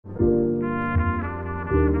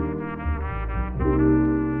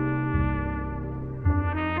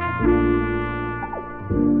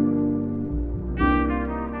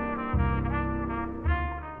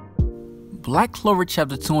Black Clover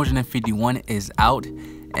Chapter 251 is out,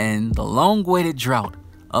 and the long-awaited drought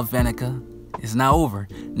of Vanica is now over.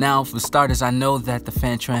 Now, for starters, I know that the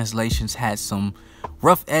fan translations had some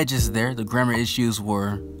rough edges there. The grammar issues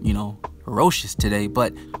were, ferocious today,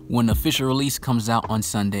 but when the official release comes out on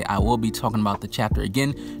Sunday, I will be talking about the chapter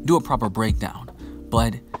again, do a proper breakdown.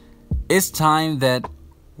 But it's time that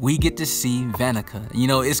we get to see Vanica.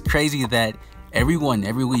 It's crazy that everyone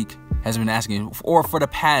every week has been asking, or for the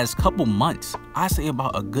past couple months, I say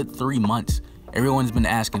about a good 3 months, everyone's been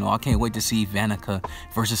asking, I can't wait to see Vanica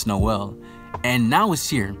versus Noelle. And now it's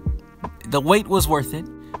here. The wait was worth it,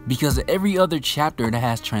 because every other chapter that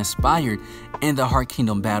has transpired in the Heart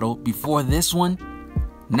Kingdom battle before this one,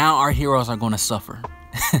 now our heroes are going to suffer.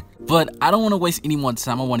 But I don't want to waste any more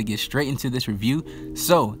time. I want to get straight into this review.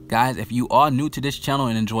 So guys, if you are new to this channel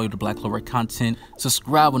and enjoy the Black Clover content,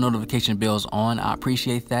 subscribe with notification bells on. I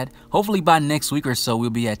appreciate that. Hopefully by next week or so we'll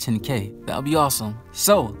be at 10K. That'll be awesome.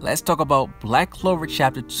 So let's talk about Black Clover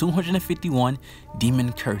Chapter 251,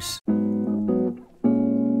 Demon Curse.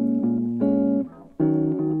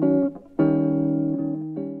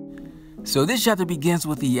 So this chapter begins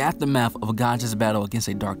with the aftermath of Gaja's battle against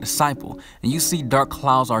a Dark Disciple, and you see dark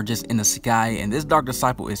clouds are just in the sky, and this Dark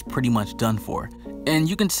Disciple is pretty much done for. And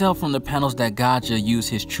you can tell from the panels that Gaja used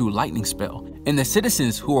his true lightning spell. And the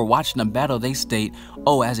citizens who are watching the battle, they state,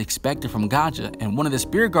 as expected from Gaja. And one of the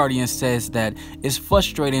Spirit Guardians says that it's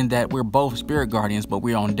frustrating that we're both Spirit Guardians, but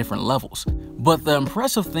we're on different levels. But the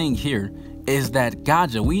impressive thing here is that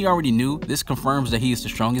Gaja, we already knew, this confirms that he is the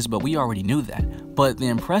strongest, but we already knew that. But the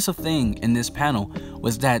impressive thing in this panel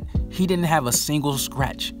was that he didn't have a single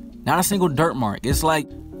scratch, not a single dirt mark. It's like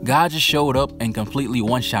Gaja showed up and completely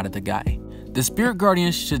one-shotted the guy. The Spirit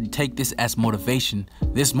Guardians should take this as motivation,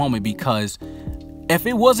 this moment, because if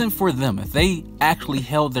it wasn't for them, if they actually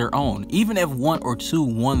held their own, even if 1 or 2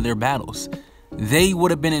 won their battles, they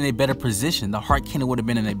would have been in a better position. The Heart Kingdom would have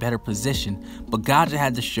been in a better position. But Gaja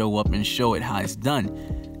had to show up and show it how it's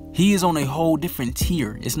done. He is on a whole different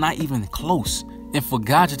tier. It's not even close. And for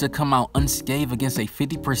Gaja to come out unscathed against a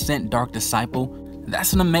 50% Dark Disciple,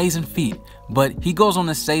 that's an amazing feat. But he goes on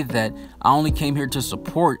to say that I only came here to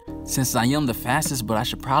support since I am the fastest, but I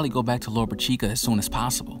should probably go back to Loropechika as soon as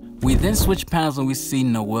possible. We then switch panels and we see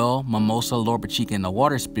Noelle, Mimosa, Loropechika, and the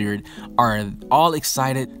Water Spirit are all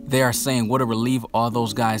excited. They are saying what a relief, all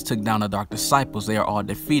those guys took down the Dark Disciples. They are all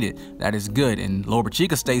defeated. That is good. And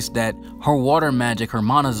Loropechika states that her water magic, her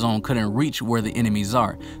mana zone, couldn't reach where the enemies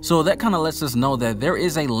are. So that kind of lets us know that there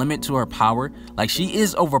is a limit to her power. Like, she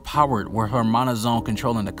is overpowered with her mana zone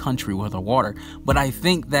controlling the country with her water. But I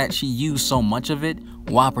think that she used so much of it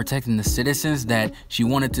while protecting the citizens that she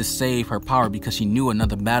wanted to save her power because she knew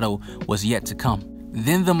another battle was yet to come.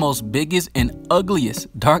 Then the most biggest and ugliest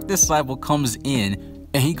Dark Disciple comes in,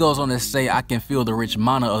 and he goes on to say, I can feel the rich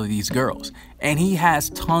mana of these girls. And he has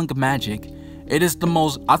tongue magic. It is the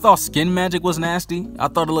most, I thought skin magic was nasty. I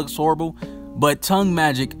thought it looked horrible. But tongue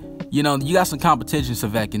magic, you got some competition,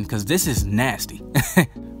 Savekin, because this is nasty.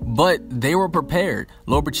 But they were prepared.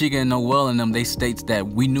 Loropechika and Noelle and them, they states that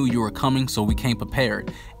we knew you were coming, so we came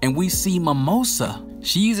prepared. And we see Mimosa.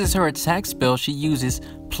 She uses her attack spell. She uses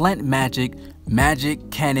plant magic,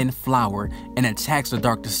 magic cannon flower, and attacks the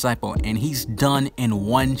Dark Disciple. And he's done in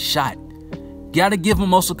one shot. Gotta give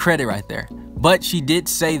Mimosa credit right there. But she did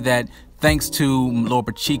say that thanks to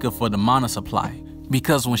Loropechika for the mana supply.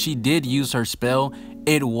 Because when she did use her spell,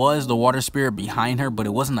 it was the Water Spirit behind her, but it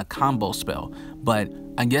wasn't a combo spell. But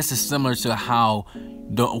I guess it's similar to how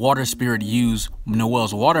the Water Spirit used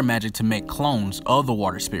Noelle's water magic to make clones of the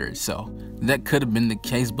Water Spirit. So that could have been the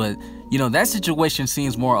case, but that situation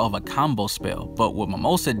seems more of a combo spell. But what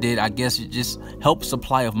Mimosa did, I guess it just helped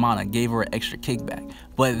supply of mana, gave her an extra kickback.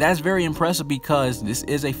 But that's very impressive because this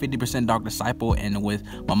is a 50% Dark Disciple, and with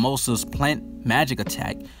Mimosa's plant magic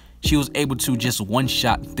attack, she was able to just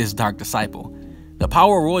one-shot this Dark Disciple. The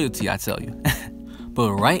power of royalty, I tell you.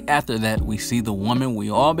 But right after that, we see the woman we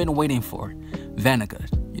all been waiting for, Vanica.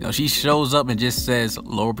 She shows up and just says,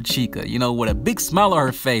 Loropechika, with a big smile on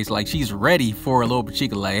her face, like she's ready for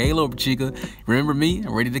Loropechika. Like, hey, Loropechika, remember me?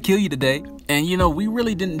 I'm ready to kill you today. And, we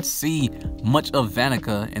really didn't see much of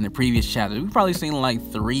Vanica in the previous chapter. We've probably seen like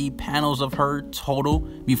 3 panels of her total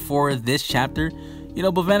before this chapter.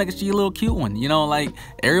 But Vanica, she a little cute one. Like,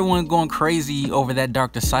 everyone going crazy over that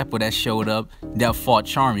Dark Disciple that showed up that fought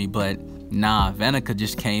Charmy. But nah, Vanica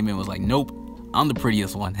just came and was like, nope, I'm the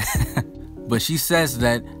prettiest one. But she says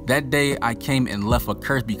that day I came and left a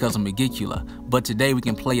curse because of Megicula, but today we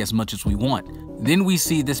can play as much as we want. Then we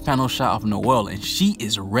see this panel shot of Noelle, and she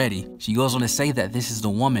is ready. She goes on to say that this is the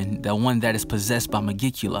woman, the one that is possessed by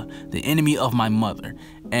Magicula, the enemy of my mother.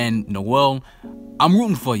 And Noelle, I'm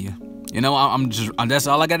rooting for you. You know, that's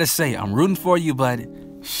all I gotta say. I'm rooting for you, but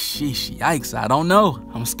sheesh, yikes, I don't know.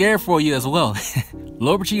 I'm scared for you as well.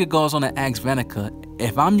 Loropechika goes on to ask Vanica,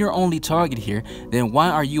 if I'm your only target here, then why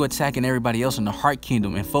are you attacking everybody else in the Heart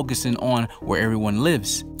Kingdom and focusing on where everyone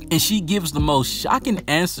lives? And she gives the most shocking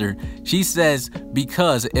answer. She says,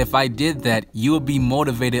 because if I did that, you would be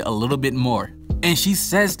motivated a little bit more. And she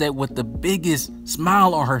says that with the biggest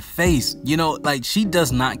smile on her face, you know, like she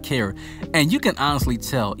does not care. And you can honestly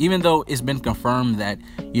tell, even though it's been confirmed that,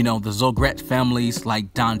 you know, the Zogret families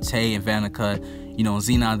like Dante and Vanica, you know,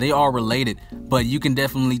 Xenon, they are related, but you can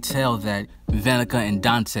definitely tell that Vanica and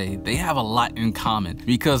Dante, they have a lot in common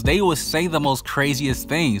because they will say the most craziest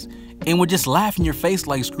things and would just laugh in your face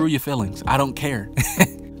like, screw your feelings, I don't care.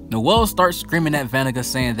 Noelle starts screaming at Vanica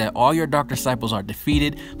saying that all your Dark Disciples are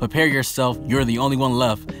defeated, prepare yourself, you're the only one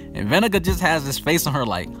left. And Vanica just has this face on her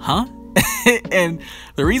like, huh? And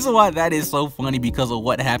the reason why that is so funny because of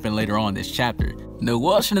what happened later on in this chapter.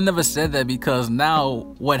 Noelle should have never said that because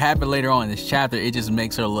now what happened later on in this chapter, it just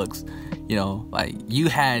makes her look, you know, like you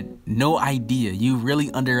had no idea. You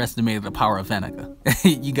really underestimated the power of Vanica.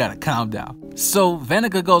 You gotta calm down. So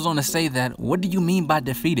Vanica goes on to say that, what do you mean by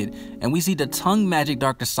defeated? And we see the tongue magic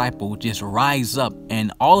Dark Disciple just rise up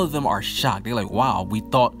and all of them are shocked. They're like, wow, we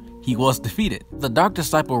thought he was defeated. The Dark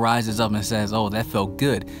Disciple rises up and says, oh, that felt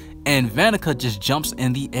good. And Vanica just jumps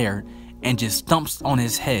in the air and just stumps on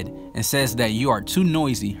his head and says that you are too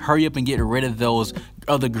noisy. Hurry up and get rid of those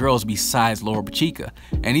other girls besides Loropechika.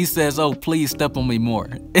 And he says, oh, please step on me more.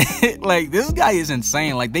 Like, this guy is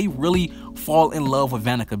insane. Like, they really fall in love with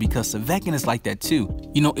Vanica because Sevekin is like that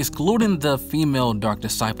too. You know, excluding the female Dark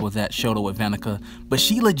Disciple that showed up with Vanica, but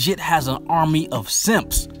she legit has an army of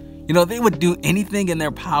simps. You know, they would do anything in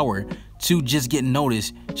their power to just get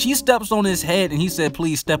noticed. She steps on his head and he said,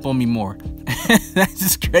 please step on me more. That's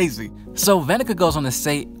just crazy. So Vanica goes on to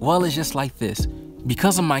say, well, it's just like this.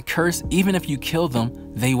 Because of my curse, even if you kill them,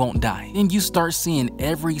 they won't die. And you start seeing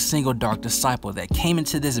every single Dark Disciple that came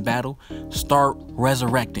into this battle start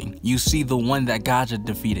resurrecting. You see the one that Gaja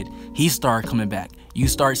defeated, he started coming back. You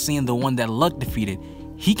start seeing the one that Luck defeated,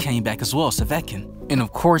 he came back as well, Sevekin. And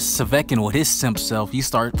of course, Sevekin with his simp self, he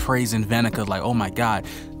started praising Vanica like, oh my god,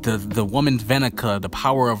 the woman Vanica, the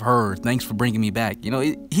power of her, thanks for bringing me back. You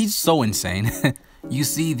know, he's so insane. You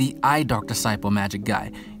see the Eye Dark Disciple magic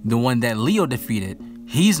guy, the one that Leo defeated,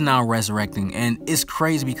 he's now resurrecting. And it's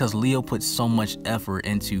crazy because Leo put so much effort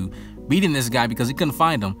into beating this guy because he couldn't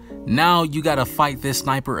find him. Now you gotta fight this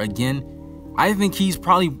sniper again. I think he's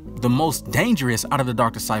probably the most dangerous out of the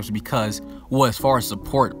Dark Disciples because, well, as far as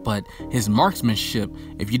support, but his marksmanship,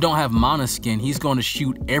 if you don't have mana skin, he's going to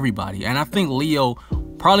shoot everybody. And I think Leo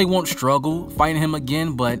probably won't struggle fighting him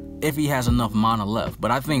again, but if he has enough mana left.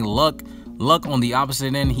 But I think Luck on the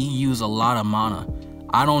opposite end, he used a lot of mana.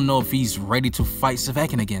 I don't know if he's ready to fight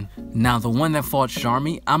Sevekin again. Now, the one that fought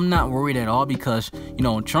Charmy, I'm not worried at all because, you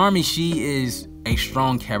know, Charmy, she is a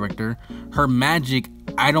strong character. Her magic,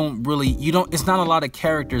 it's not a lot of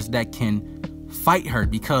characters that can fight her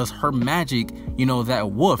because her magic, you know,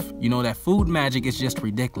 that wolf, you know, that food magic is just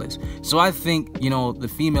ridiculous. So I think, you know, the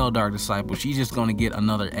female Dark Disciple, she's just going to get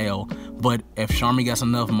another L. But if Charmy gets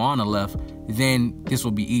enough mana left, then this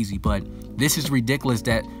will be easy. But this is ridiculous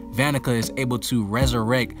that Vanica is able to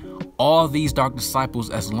resurrect all these Dark Disciples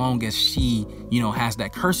as long as she, you know, has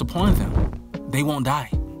that curse upon them. They won't die.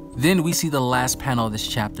 Then we see the last panel of this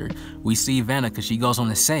chapter. We see Vanica, she goes on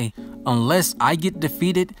to say, unless I get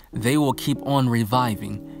defeated, they will keep on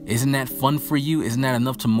reviving. Isn't that fun for you? Isn't that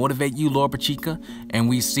enough to motivate you, Loropechika? And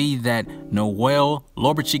we see that Noelle,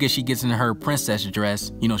 Loropechika, she gets in her princess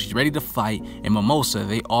dress. You know, she's ready to fight. And Mimosa,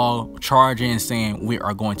 they all charge in saying, we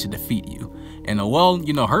are going to defeat you. And Noelle,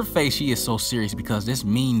 you know, her face, she is so serious because this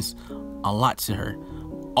means a lot to her.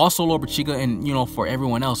 Also Loropechika and, you know, for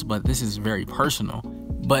everyone else, but this is very personal.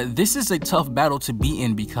 But this is a tough battle to be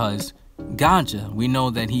in because Gaja, we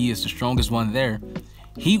know that he is the strongest one there.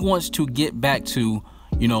 He wants to get back to,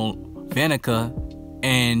 you know, Vanica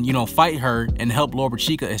and, you know, fight her and help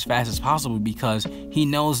Loropechika as fast as possible because he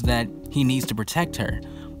knows that he needs to protect her.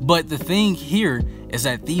 But the thing here is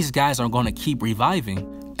that these guys are going to keep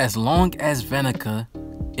reviving as long as Vanica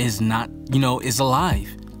is not, you know, is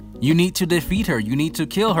alive. You need to defeat her. You need to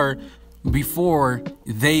kill her before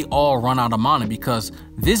they all run out of mana because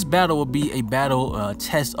this battle will be a battle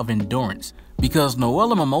test of endurance. Because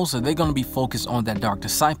Noelle and Mimosa, they're going to be focused on that Dark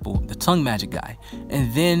Disciple, the tongue magic guy.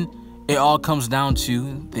 And then it all comes down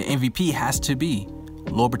to the MVP has to be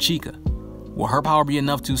Loropechika. Will her power be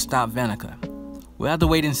enough to stop Vanica? We'll have to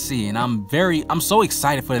wait and see, and I'm so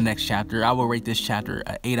excited for the next chapter. I will rate this chapter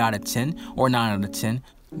an 8 out of 10 or 9 out of 10.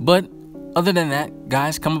 But other than that,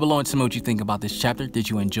 guys, comment below and tell me what you think about this chapter. Did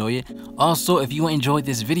you enjoy it? Also, if you enjoyed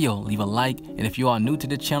this video, leave a like, and if you are new to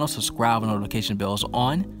the channel, subscribe and notification bells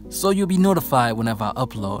on so you'll be notified whenever I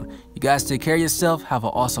upload. You guys take care of yourself, have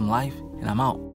an awesome life, and I'm out.